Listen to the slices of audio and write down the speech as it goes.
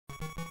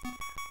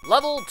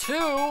Level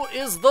 2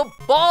 is the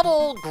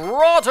Bottle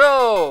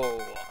Grotto!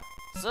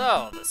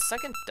 So, the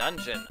second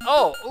dungeon.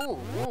 Oh,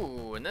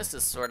 ooh, and this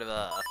is sort of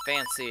a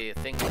fancy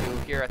thing to do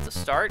here at the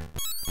start.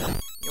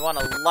 You want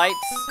to light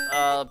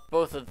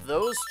both of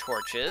those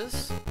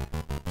torches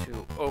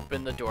to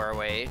open the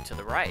doorway to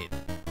the right.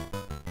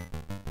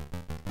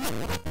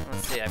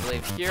 Let's see, I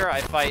believe here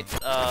I fight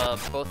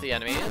both the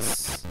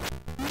enemies.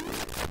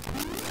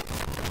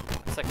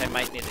 Looks like I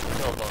might need to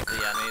kill both the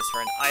enemies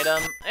for an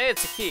item. Hey,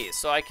 it's a key,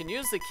 so I can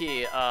use the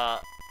key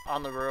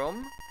on the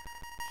room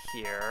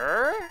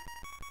here.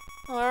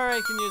 Or I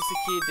can use the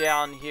key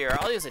down here.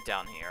 I'll use it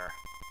down here.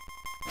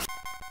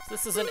 So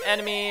this is an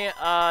enemy.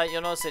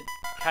 You'll notice it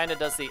kind of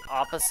does the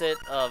opposite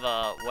of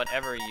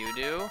whatever you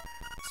do.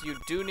 So you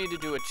do need to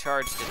do a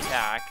charged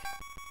attack.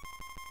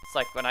 It's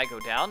like when I go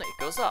down, it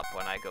goes up.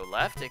 When I go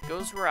left, it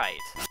goes right.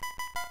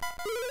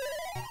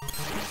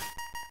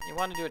 You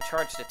want to do a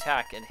charged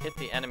attack and hit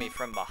the enemy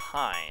from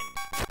behind.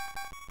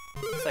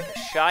 It's like a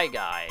Shy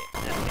Guy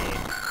enemy.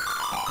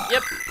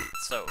 Yep.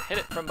 So hit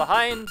it from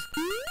behind.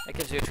 That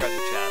gives you a treasure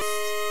chest.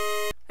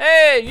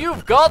 Hey,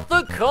 you've got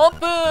the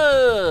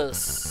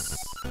compass!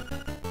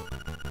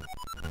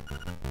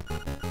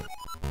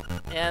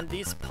 And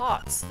these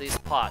pots,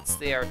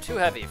 they are too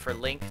heavy for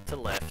Link to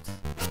lift.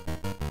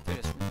 They're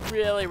just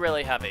really,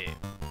 really heavy.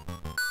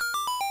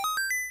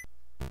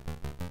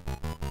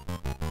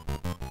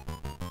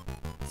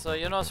 So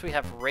you'll notice we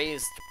have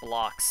raised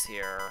blocks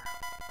here.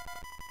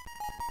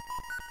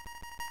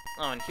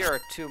 Oh, and here are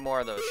two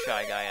more of those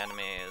Shy Guy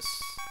enemies.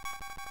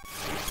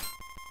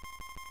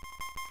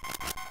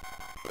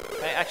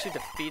 Can I actually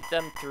defeat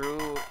them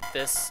through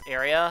this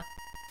area?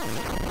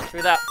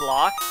 Through that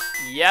block?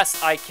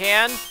 Yes, I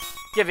can!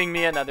 Giving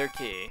me another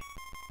key.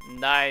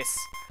 Nice.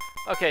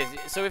 Okay,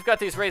 so we've got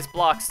these raised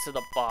blocks to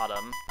the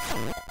bottom.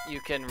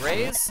 You can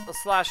raise /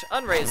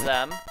 unraise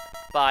them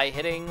by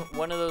hitting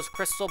one of those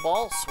crystal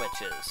ball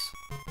switches.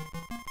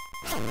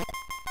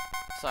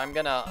 So I'm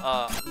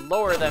gonna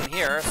lower them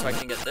here so I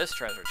can get this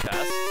treasure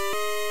chest.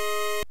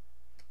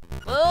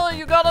 Well,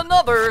 you got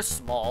another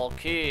small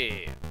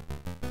key.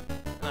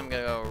 I'm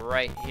gonna go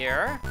right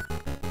here.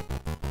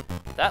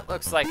 That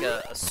looks like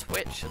a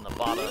switch in the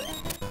bottom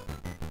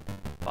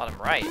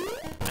right.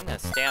 I'm gonna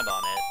stand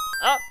on it.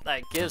 Oh,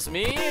 that gives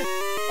me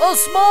a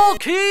small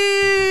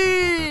key!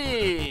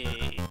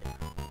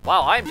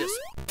 Wow, I'm just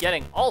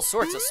getting all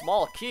sorts of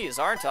small keys,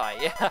 aren't I?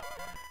 Yeah,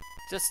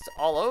 just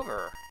all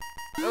over.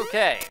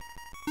 Okay,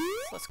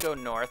 so let's go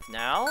north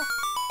now.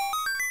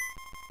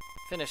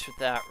 Finish with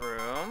that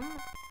room.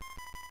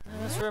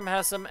 And this room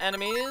has some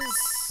enemies.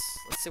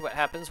 Let's see what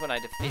happens when I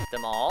defeat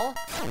them all.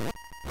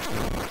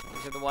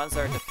 These are the ones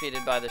that are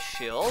defeated by the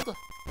shield.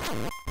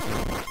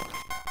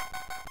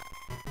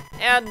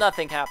 And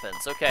nothing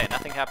happens. Okay,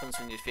 nothing happens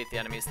when you defeat the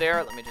enemies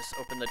there. Let me just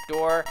open the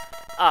door.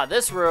 Ah,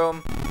 this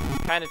room,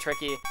 kind of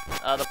tricky.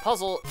 The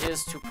puzzle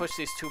is to push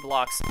these two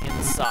blocks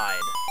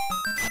inside.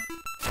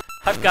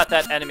 I've got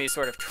that enemy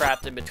sort of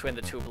trapped in between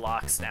the two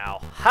blocks now.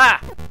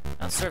 Ha!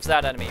 Now serves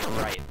that enemy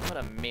right. What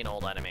a mean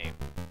old enemy.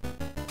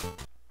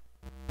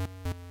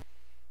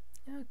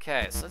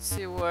 Okay, so let's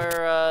see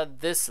where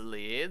this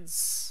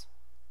leads.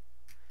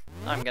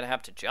 I'm gonna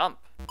have to jump.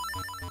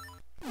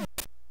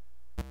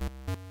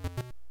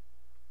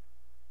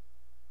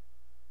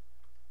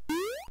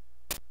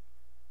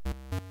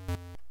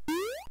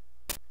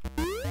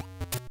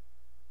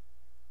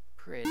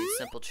 Pretty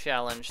simple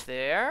challenge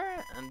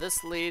there. And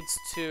this leads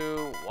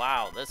to...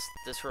 Wow,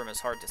 this room is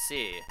hard to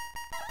see.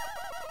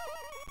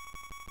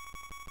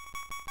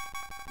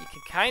 You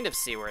can kind of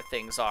see where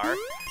things are.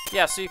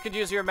 Yeah, so you could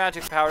use your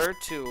magic powder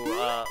to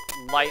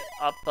light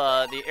up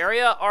the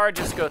area, or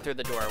just go through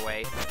the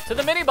doorway to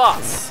the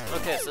mini-boss.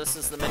 Okay, so this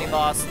is the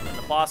mini-boss, and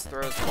the boss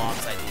throws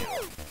bombs at you.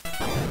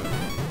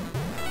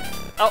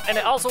 Oh, and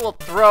it also will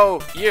throw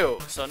you,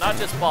 so not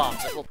just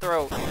bombs, it will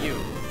throw you.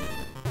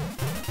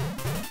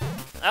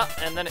 Oh,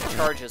 and then it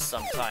charges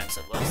sometimes,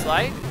 it looks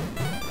like.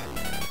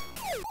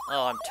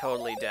 Oh, I'm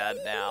totally dead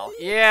now.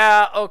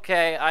 Yeah,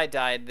 okay, I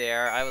died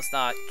there. I was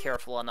not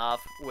careful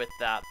enough with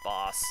that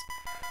boss.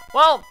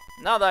 Well,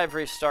 now that I'm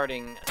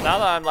restarting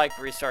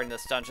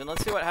this dungeon,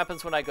 let's see what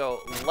happens when I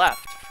go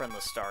left from the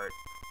start.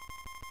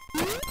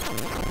 I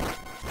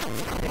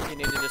think you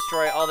need to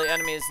destroy all the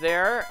enemies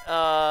there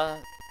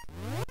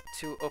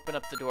to open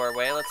up the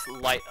doorway. Let's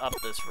light up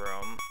this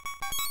room.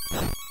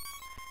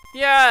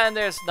 Yeah, and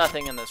there's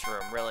nothing in this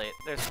room, really.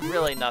 There's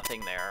really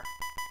nothing there.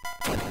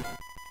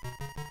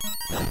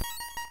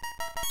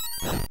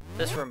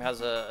 This room has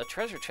a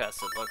treasure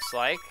chest, it looks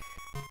like.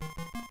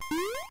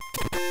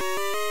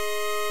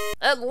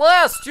 At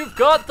last, you've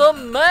got the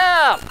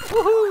map!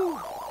 Woohoo!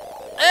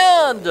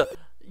 And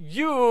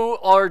you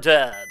are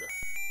dead.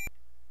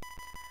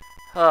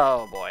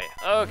 Oh boy.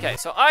 Okay,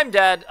 so I'm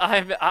dead.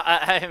 I'm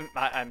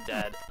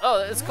dead. Oh,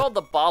 it's called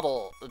the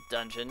bottle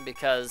dungeon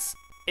because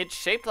it's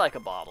shaped like a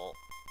bottle.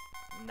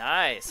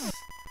 Nice.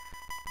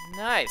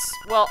 Nice.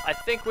 Well, I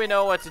think we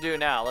know what to do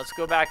now. Let's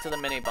go back to the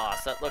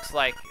mini-boss. That looks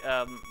like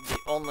the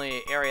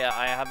only area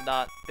I have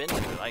not been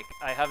to. Like,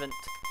 I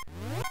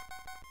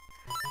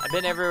I've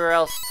been everywhere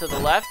else to the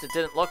left. It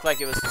didn't look like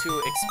it was too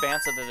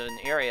expansive of an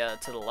area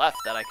to the left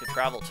that I could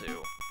travel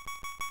to.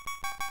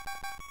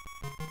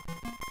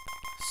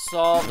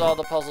 Solved all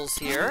the puzzles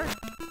here.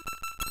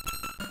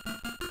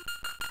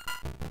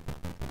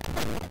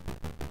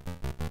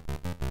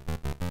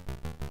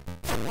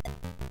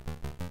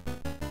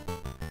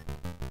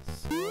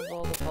 Solved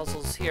all the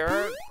puzzles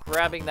here.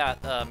 Grabbing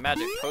that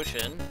magic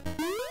potion.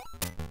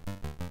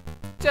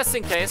 Just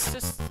in case,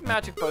 just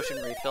magic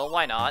potion refill,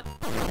 why not?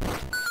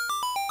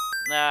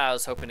 Nah, I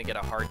was hoping to get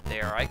a heart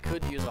there. I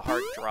could use a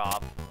heart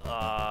drop.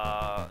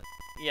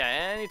 Yeah,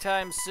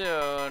 anytime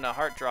soon, a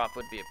heart drop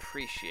would be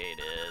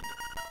appreciated.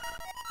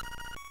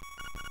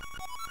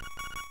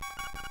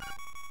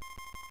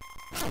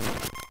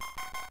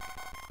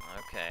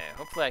 Okay,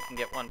 hopefully I can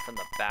get one from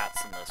the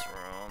bats in this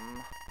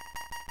room.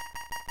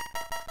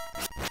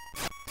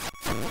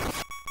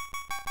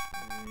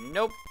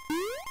 Nope.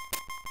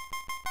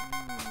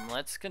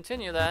 Let's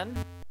continue then.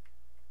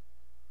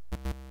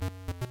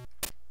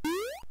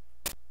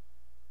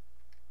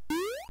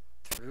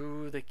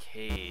 Through the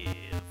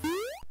cave.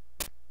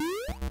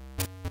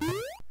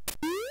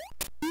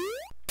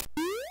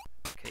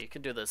 Okay, you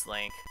can do this,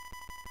 Link.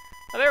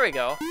 Oh, there we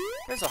go.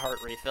 There's a heart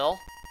refill.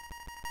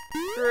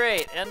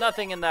 Great, and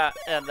nothing in that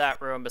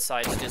room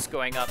besides just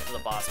going up to the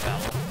boss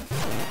battle.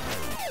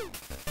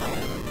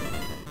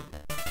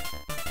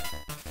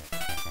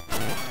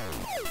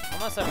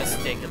 Unless I'm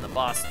mistaken, the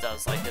boss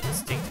does like a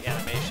distinct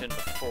animation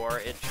before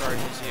it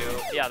charges you.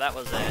 Yeah, that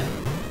was it.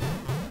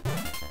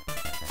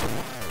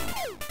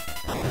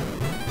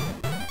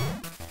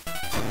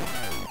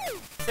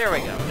 There we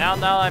go.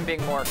 Now I'm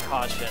being more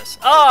cautious.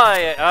 Oh,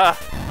 yeah,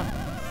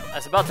 I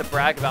was about to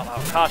brag about how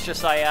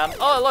cautious I am.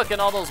 Oh, look,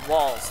 and all those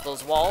walls.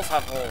 Those walls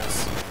have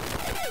holes.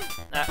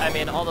 I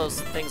mean, all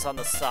those things on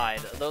the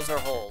side. Those are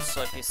holes.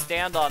 So if you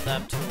stand on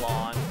them too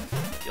long,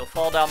 you'll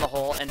fall down the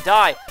hole and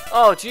die.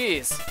 Oh,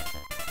 jeez.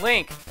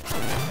 Link.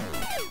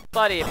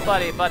 Buddy.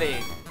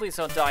 Please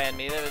don't die on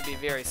me. That would be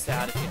very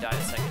sad if you died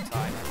a second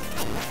time.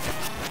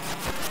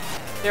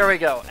 There we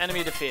go.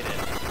 Enemy defeated.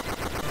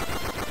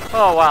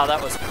 Oh, wow, that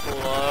was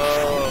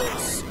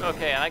close.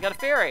 Okay, and I got a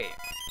fairy.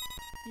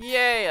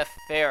 Yay, a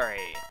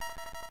fairy.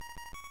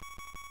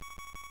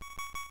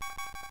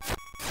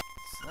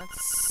 So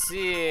let's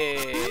see.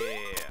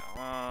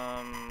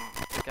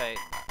 Okay,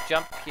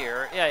 jump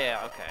here.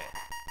 Yeah, okay.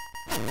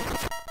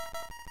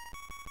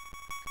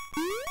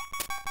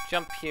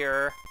 Jump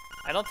here.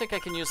 I don't think I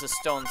can use a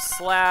stone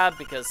slab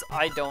because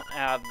I don't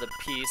have the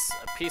piece.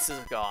 A piece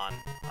is gone.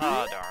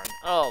 Oh, darn.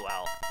 Oh,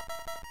 well.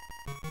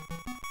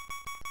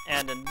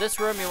 And in this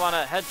room, you want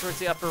to head towards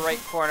the upper right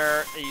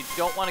corner. You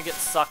don't want to get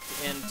sucked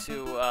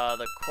into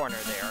the corner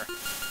there.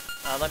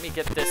 Let me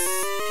get this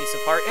piece of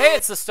heart. Hey,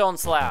 it's the stone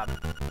slab.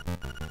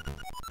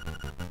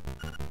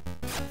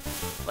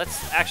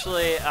 Let's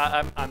actually,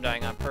 I'm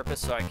dying on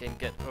purpose so I can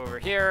get over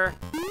here.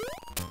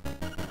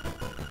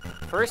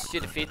 First, you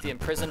defeat the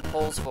imprisoned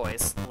Pole's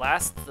voice.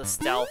 Last, the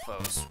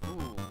Stalfos.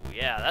 Ooh,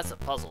 yeah, that's a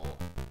puzzle.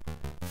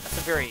 That's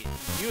a very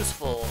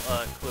useful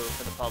clue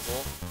for the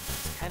puzzle.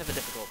 It's kind of a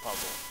difficult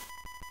puzzle.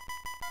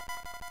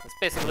 It's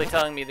basically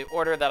telling me the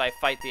order that I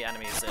fight the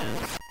enemies in.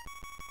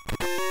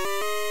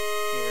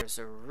 Here's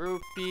a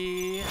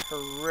rupee.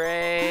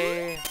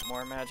 Hooray.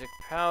 More magic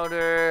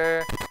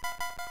powder.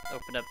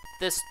 Open up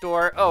this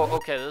door. Oh,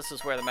 okay, this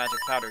is where the magic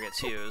powder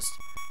gets used.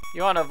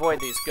 You want to avoid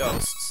these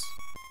ghosts.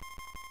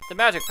 The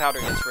magic powder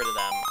gets rid of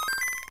them.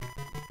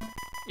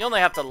 You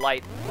only have to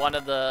light one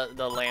of the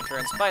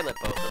lanterns, if I lit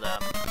both of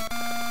them.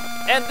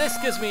 And this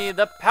gives me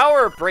the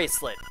power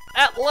bracelet.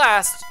 At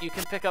last, you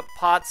can pick up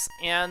pots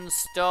and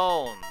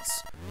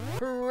stones.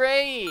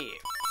 Hooray!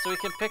 So we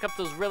can pick up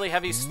those really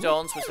heavy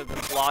stones which have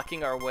been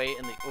blocking our way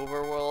in the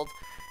overworld.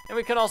 And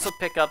we can also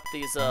pick up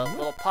these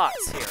little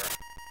pots here.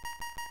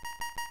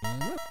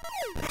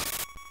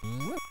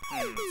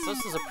 So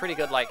this is a pretty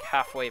good, like,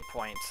 halfway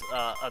point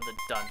of the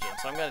dungeon.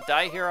 So I'm going to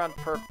die here on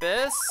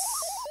purpose.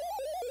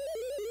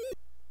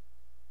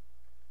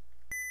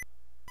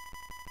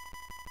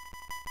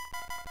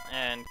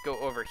 And go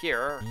over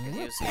here and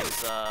use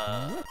these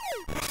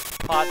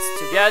pots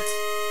to get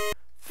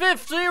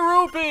 50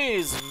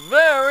 rupees!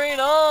 Very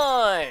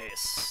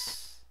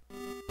nice!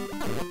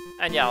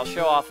 And yeah, I'll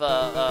show off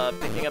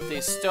picking up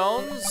these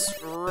stones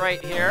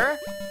right here.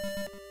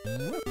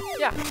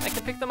 Yeah, I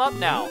can pick them up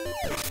now.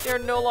 They're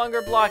no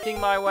longer blocking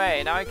my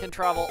way. Now I can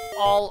travel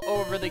all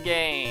over the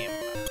game.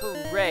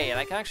 Hooray! And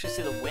I can actually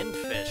see the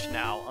windfish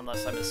now,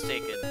 unless I'm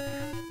mistaken.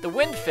 The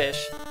windfish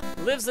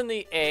lives in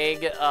the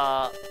egg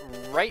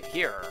right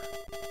here.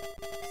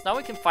 So now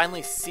we can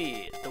finally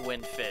see the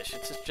windfish.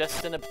 It's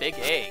just in a big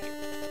egg.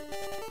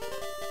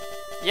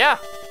 Yeah.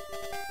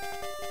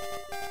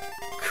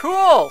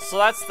 Cool! So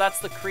that's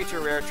the creature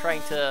we're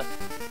trying to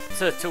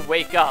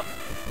wake up.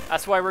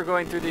 That's why we're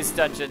going through these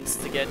dungeons,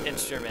 to get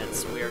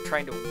instruments. We are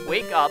trying to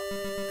wake up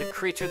the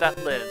creature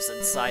that lives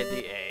inside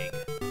the egg.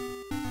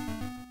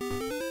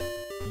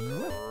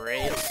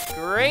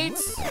 Great.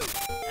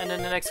 And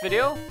in the next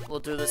video, we'll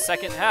do the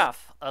second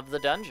half of the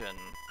dungeon.